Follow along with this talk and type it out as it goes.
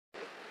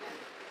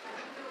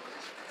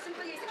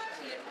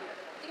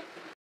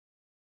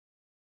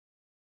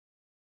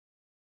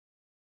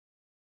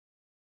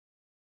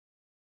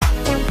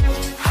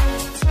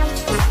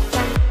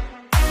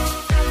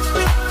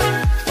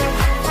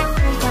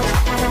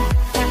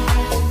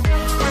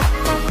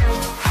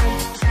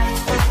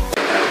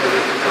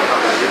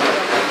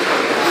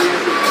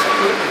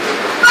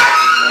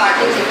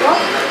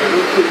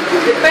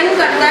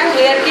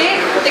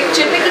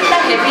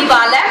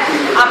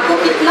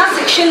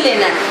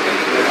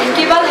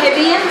इनके बाल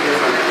हैवी है,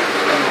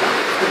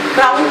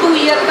 क्राउन टू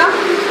ईयर का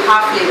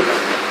हाफ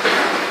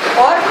लेंथ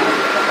और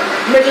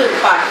middle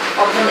part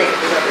of the neck.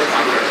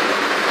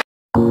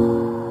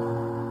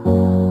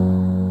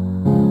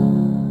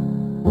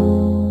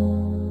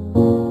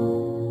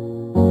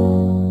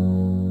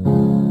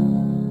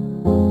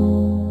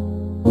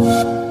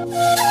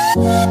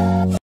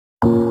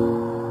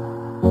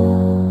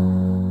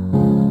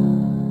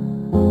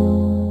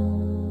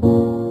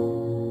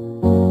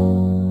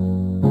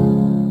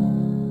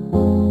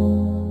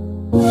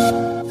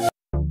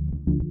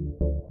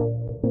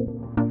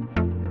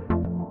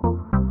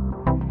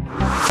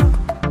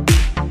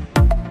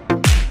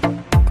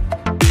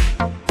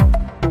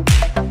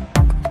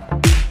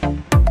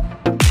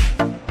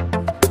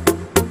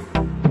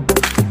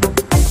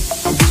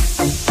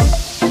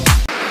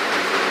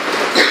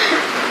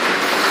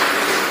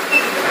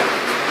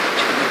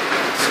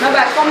 मैं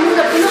बैक कॉम्बिंग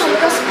करती हूँ ना,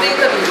 हल्का स्प्रे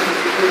कर लूँगी,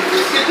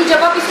 क्योंकि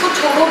जब आप इसको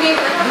छोड़ोगे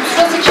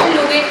दूसरा सेक्शन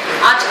लोगे,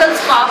 आजकल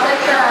स्पा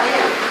टाइप करा रहे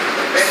हैं,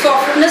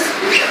 सॉफ्टनेस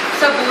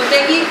सब बोलते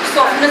हैं कि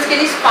सॉफ्टनेस के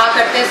लिए स्पा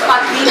करते हैं, स्पा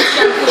क्रीम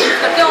शैम्पू यूज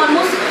करते हैं,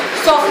 ऑलमोस्ट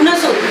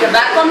सॉफ्टनेस होती है।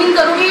 बैक कॉम्बिंग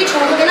करोगे, ये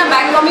छोड़ोगे ना,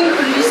 बैक कॉम्बिंग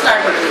फुल्ली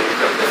स्टार्ट होती है,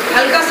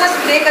 हल्का सा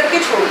स्प्रे करके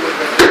छोड़ दो,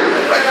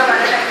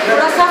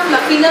 थोड़ा सा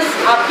फ्लफीनेस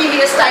आपकी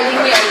हेयर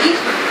स्टाइलिंग में आएगी,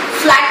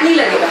 फ्लैट नहीं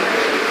लगेगा।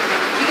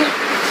 ठीक है,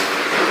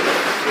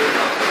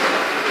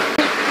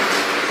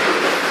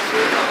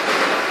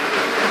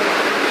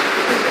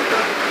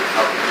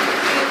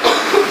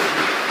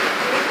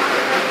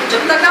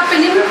 जब तक आप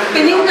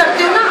पिनिंग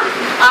करते हो ना,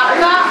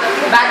 आपका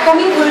बैक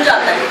कॉम्बिंग खुल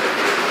जाता है,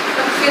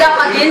 फिर आप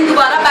अगेन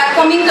दोबारा बैक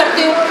कॉम्बिंग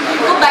करते हो,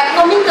 तो बैक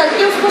कॉम्बिंग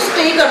करके उसको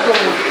स्प्रे कर दो,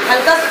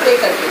 हल्का स्प्रे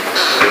करके।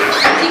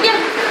 ठीक है,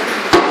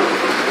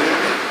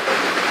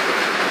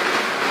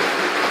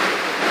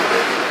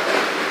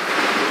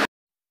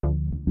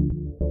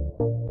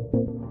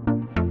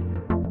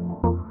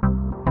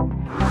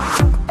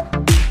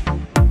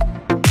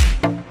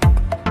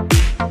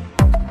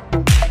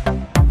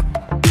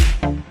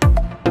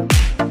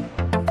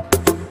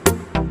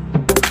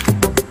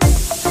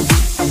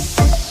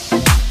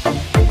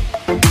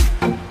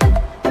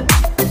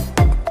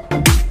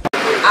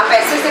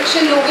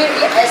 सेक्शन लोगे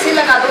या ऐसे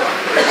लगा दो,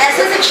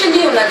 ऐसे सेक्शन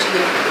नहीं होना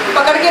चाहिए,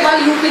 पकड़ के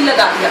बाल यूं पिन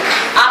लगा दिया,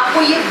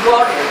 आपको ये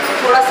ब्रॉड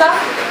थोड़ा सा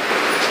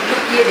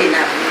लुक ये देना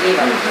है, ये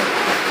वाला।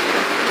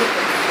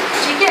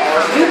 ठीक है,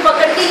 यूं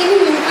पकड़ के ये नहीं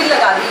यूं पिन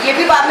लगा दी, ये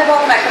भी बाद में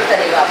बहुत मैटर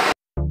करेगा आपको।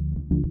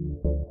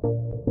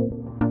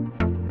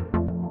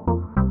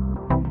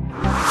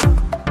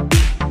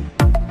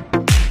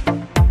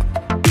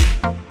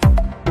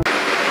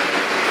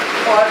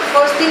 और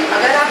फर्स्ट थिंग,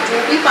 अगर आप जो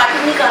भी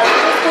पैटर्न निकाल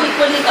रहे हो उसको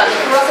इक्वल निकालो,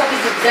 थोड़ा सा भी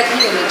जिगजैग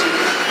नहीं होना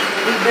चाहिए,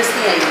 रिवर्स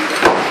नहीं आएगी।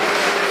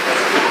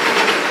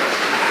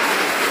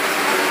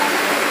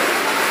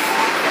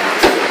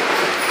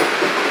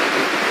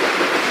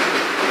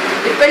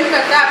 डिपेंड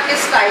करता है आपके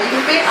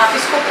स्टाइलिंग पे, आप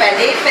इसको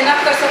पहले पिन अप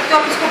कर सकते हो,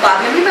 आप इसको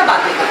बाद में भी मैं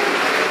बाद में करूँगी।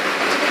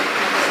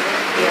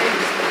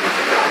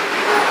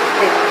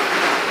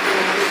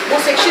 वो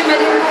सेक्शन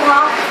मैंने उनको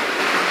वहाँ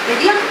दे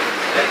दिया।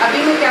 अभी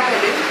मैं क्या कर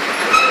रही हूँ,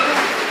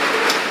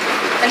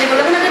 मैंने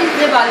बोला ना अगर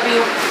इतने बाल भी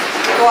हो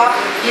तो आप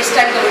ये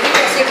स्टाइल करोगे,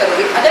 कैसे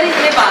करोगे? अगर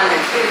इतने बाल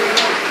हैं,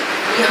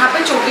 यहाँ पे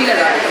चोटी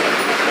लगा दें,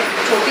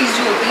 चोटीज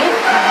जो होती है,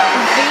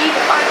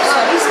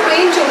 सॉरी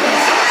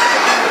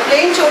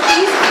प्लेन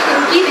चोटीज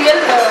इनकी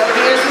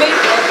रियल्स में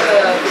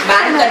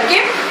बैंड करके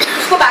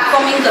उसको बैक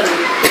कॉम्बिंग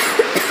करूँगी।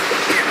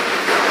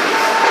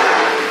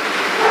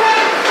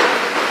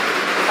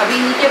 अभी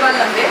इन्हीं के बाल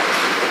लंबे,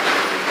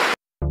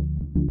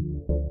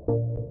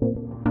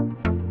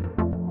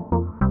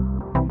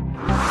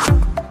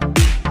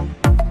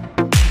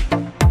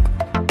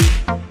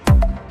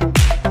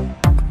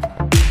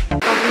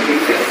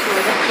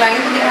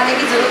 क्लाइंट को दिखाने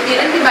की जरूरत नहीं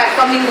है कि बैक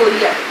कॉम्बिंग हो रही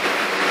है।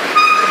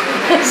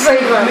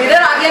 सही बात,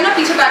 मिरर आ गया ना,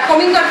 पीछे बैक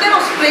कॉम्बिंग करते हैं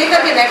और स्प्रे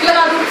करके नेक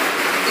लगा दो,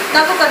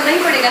 इतना तो करना ही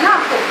पड़ेगा ना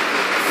आपको।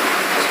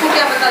 उसको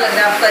क्या पता लग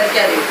रहा है आप कर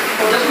क्या रहे हो,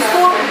 जब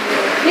उसको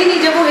नहीं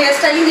जब वो हेयर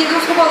स्टाइलिंग देगी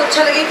उसको बहुत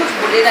अच्छा लगेगा, कुछ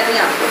बोलेगा नहीं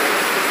आपको।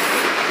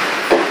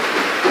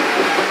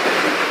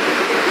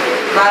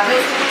 बाद में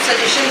उसको कुछ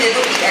सजेशन दे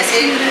दो कि ऐसे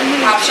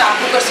आप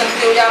शैम्पू कर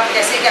सकते हो या आप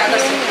कैसे क्या कर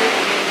सकते हो।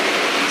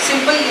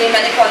 सिंपल ये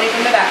मैंने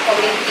क्वालिटी में बैक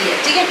कॉम्बिंग की है,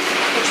 ठीक है,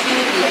 कुछ भी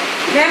नहीं किया।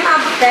 मैम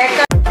आप बैक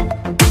का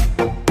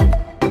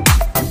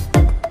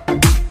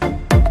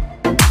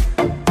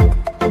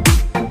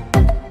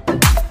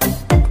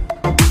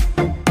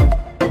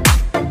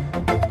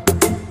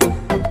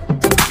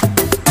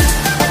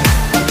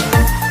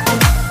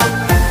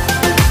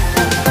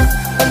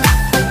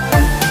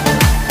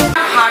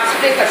हार्ड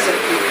स्प्रे कर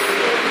सकती हूँ,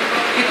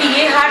 क्योंकि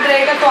ये हार्ड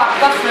रहेगा तो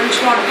आपका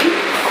फ्रेंच नॉट भी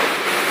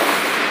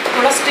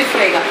थोड़ा स्टिफ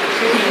रहेगा,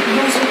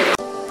 लूज रहेगा।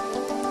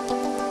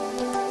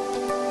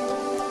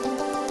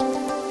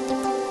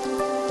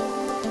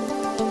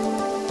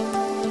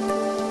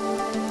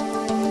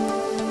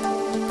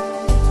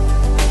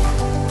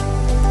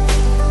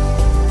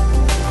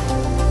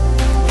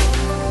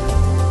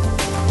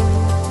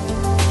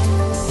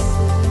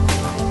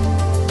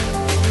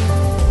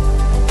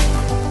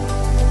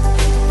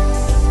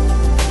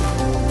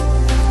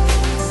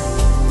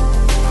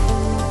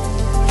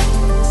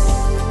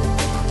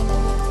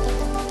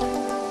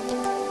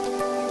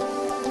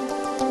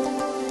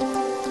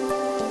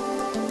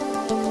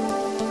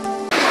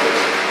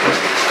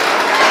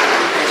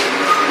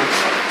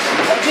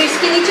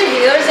 नीचे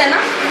हेयर्स है ना,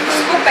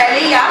 उसको पहले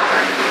ही आप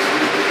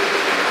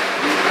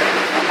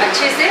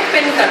अच्छे से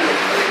पिन कर लो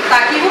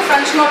ताकि वो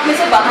फ्रंट नॉट में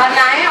से बाहर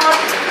ना आए और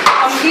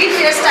कंप्लीट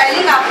हेयर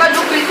स्टाइलिंग आपका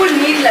लुक बिल्कुल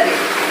नीट लगे।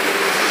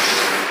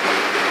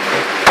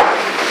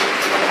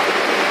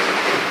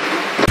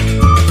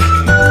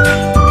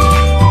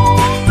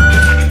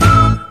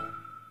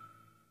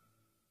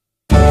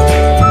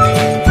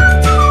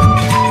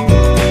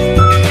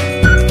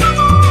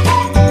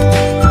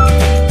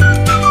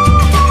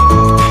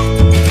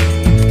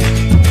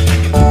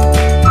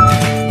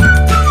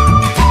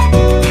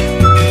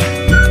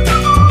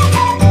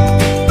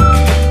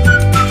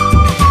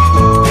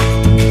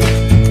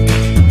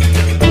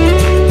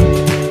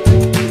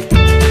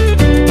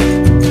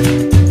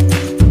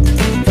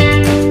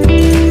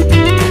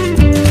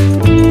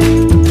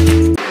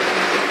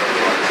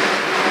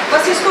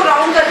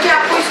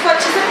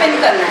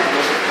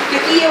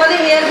 क्योंकि ये वाले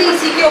हेयर भी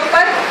इसी के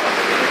ऊपर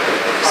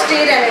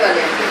स्टे रहने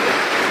वाले हैं।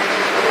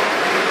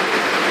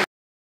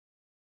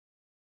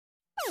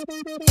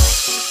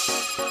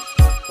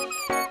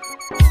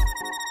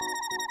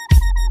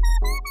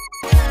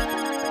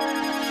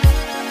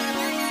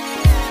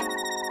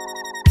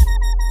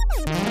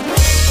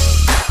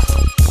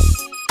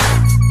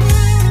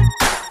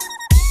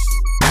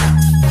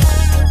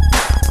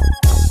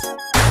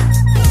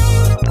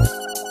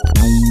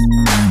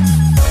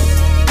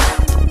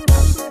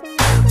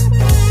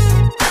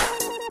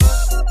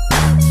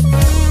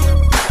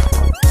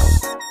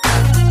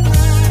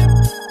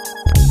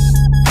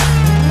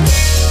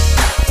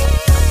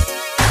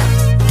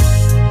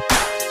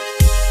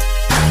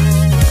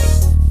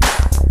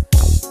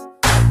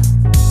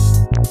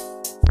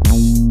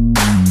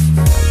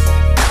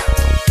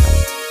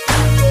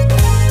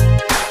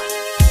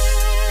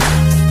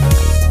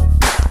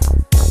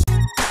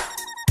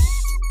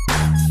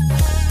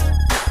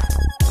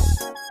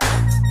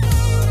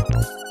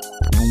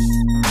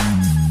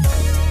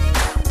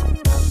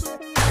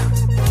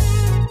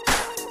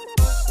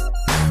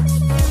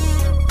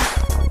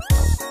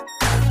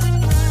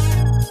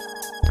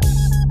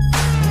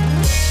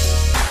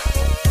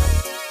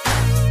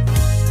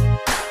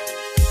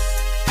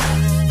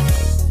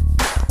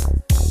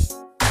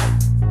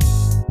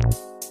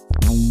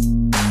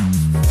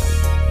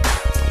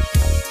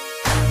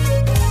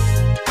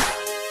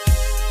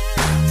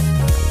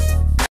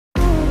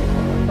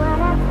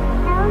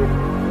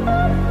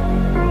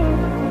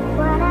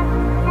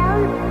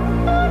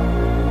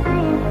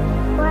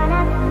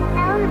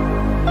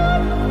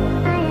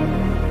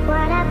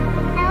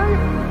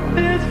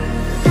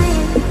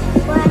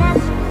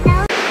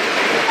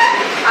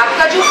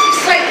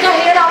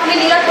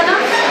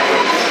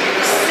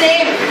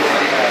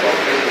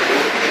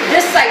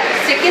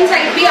 सेकेंड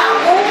साइड भी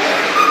आपको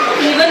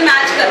इवन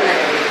मैच करना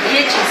है,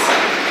 ये चीज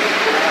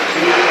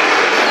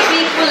ये भी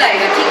इक्वल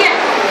आएगा, ठीक है।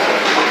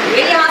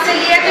 ये यहाँ से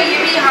लिया तो ये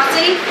भी यहाँ से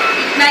ही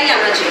इतना ही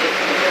आना चाहिए।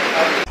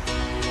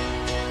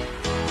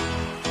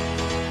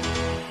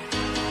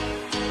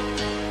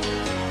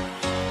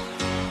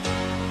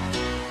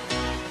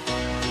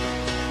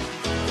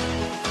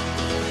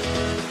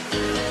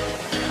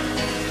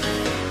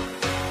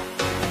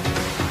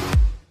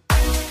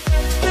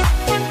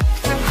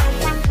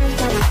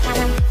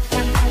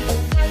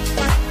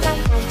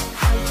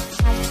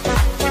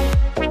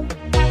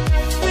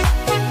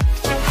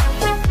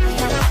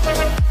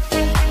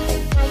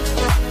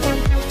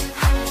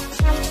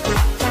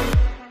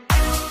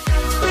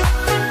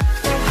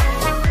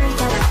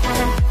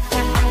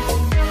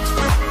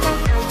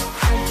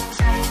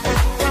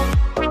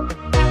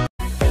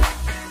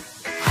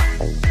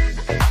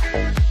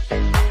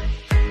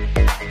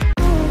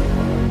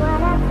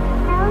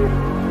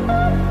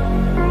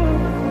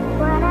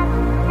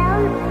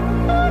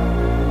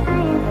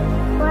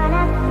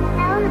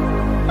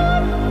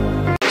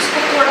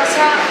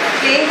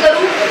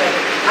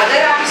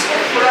 अगर आप इसको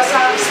थोड़ा सा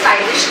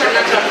स्टाइलिश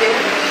करना चाहते हो,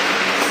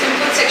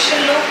 सिंपल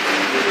सेक्शन लो,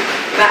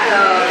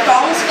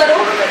 टॉन्ग्स करो,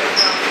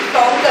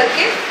 टॉन्ग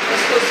करके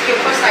इसको इसके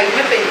ऊपर साइड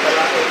में पिन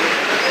करो,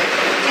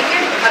 ठीक है।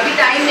 अभी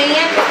टाइम नहीं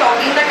है, तो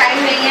टॉन्गिंग का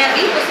टाइम नहीं है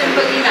अभी, तो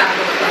सिंपल ही मैं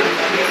आपको बताऊँ।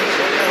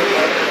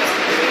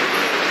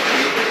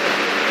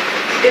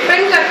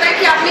 डिपेंड करता है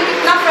कि आपने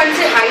कितना फ्रंट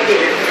से हाई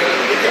देना है,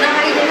 कितना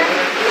हाई देना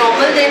है।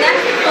 नॉर्मल देना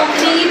है तो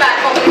उतनी ही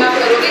बैक कॉमिंग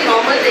आप करोगे,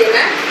 नॉर्मल देना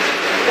है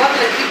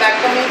बहुत हल्की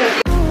बैक कॉमिंग करती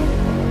है।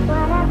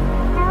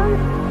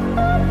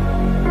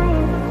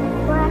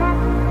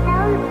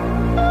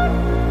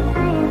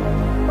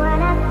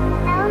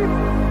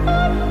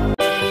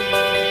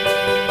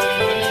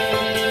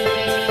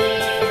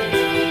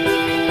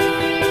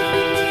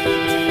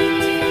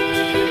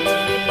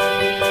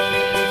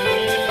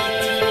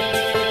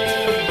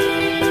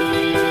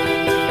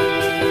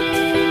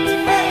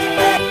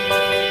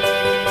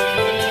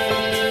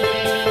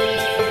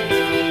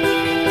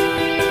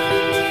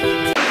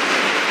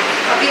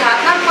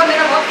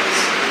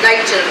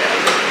 लाइट चल रहा है,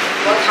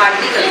 बहुत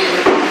हार्डली कर रही हूँ।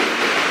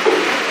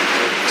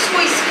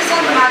 इसको इसके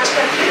साथ मैच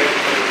करके,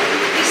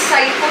 इस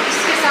साइड को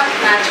इसके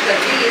साथ मैच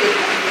करके, ये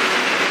देखो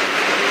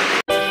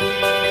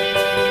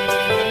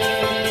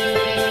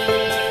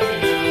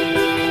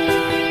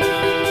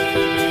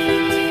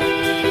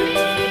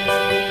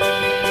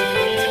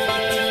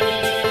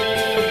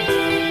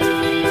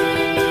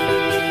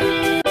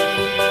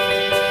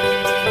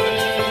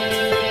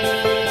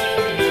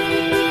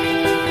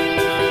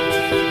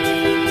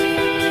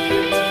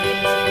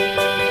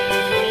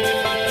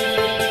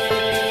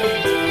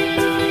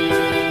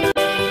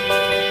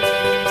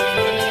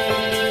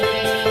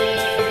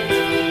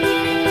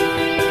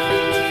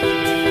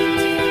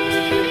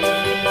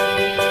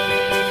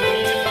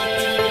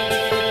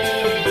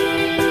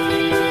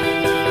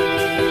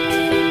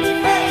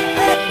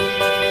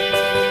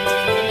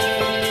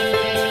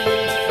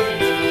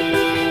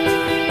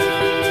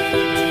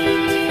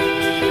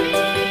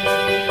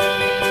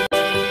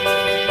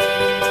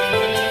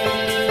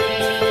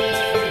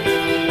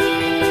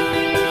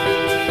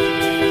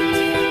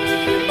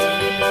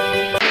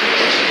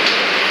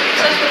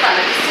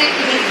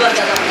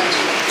ज़्यादा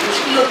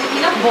मुश्किल होती थी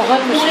ना,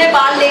 बहुत पूरे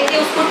बाल लेके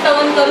उसको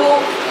टर्न करो,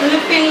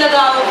 पिन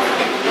लगाओ,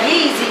 ये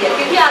इजी है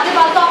क्योंकि आधे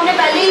बाल तो आपने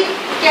पहले ही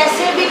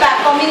कैसे भी बैक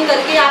कॉम्बिंग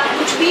करके आप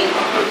कुछ भी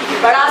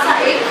बड़ा सा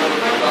एक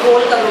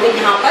होल करोगे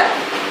यहाँ पर,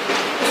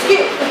 उसके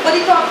ऊपर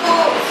ही तो आपको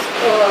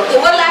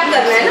ओवरलैप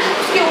करना है ना,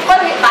 उसके ऊपर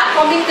बैक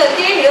कॉम्बिंग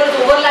करके हेयर्स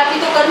ओवरलैप ही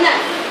तो करना है,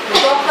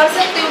 तो आप कर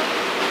सकते हो।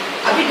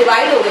 अभी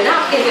डिवाइड हो गए ना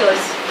आपके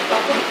हेयर्स, तो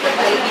आपको दिक्कत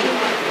आएगी।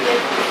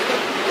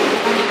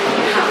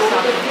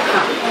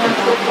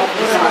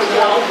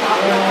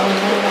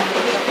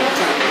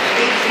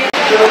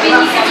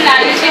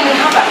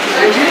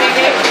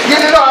 ये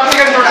ले लो, आरती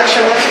का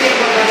इंट्रोडक्शन है,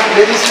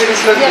 लेडीज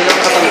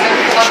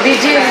खत्म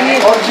दीजिए।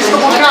 और जिसको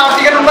पूछना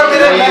आरती का नंबर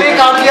मैंने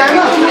काट दिया है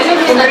ना,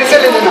 तो मेरे से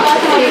ले लेना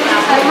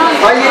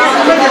भाई, ये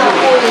नंबर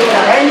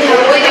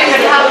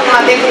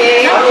दे दो।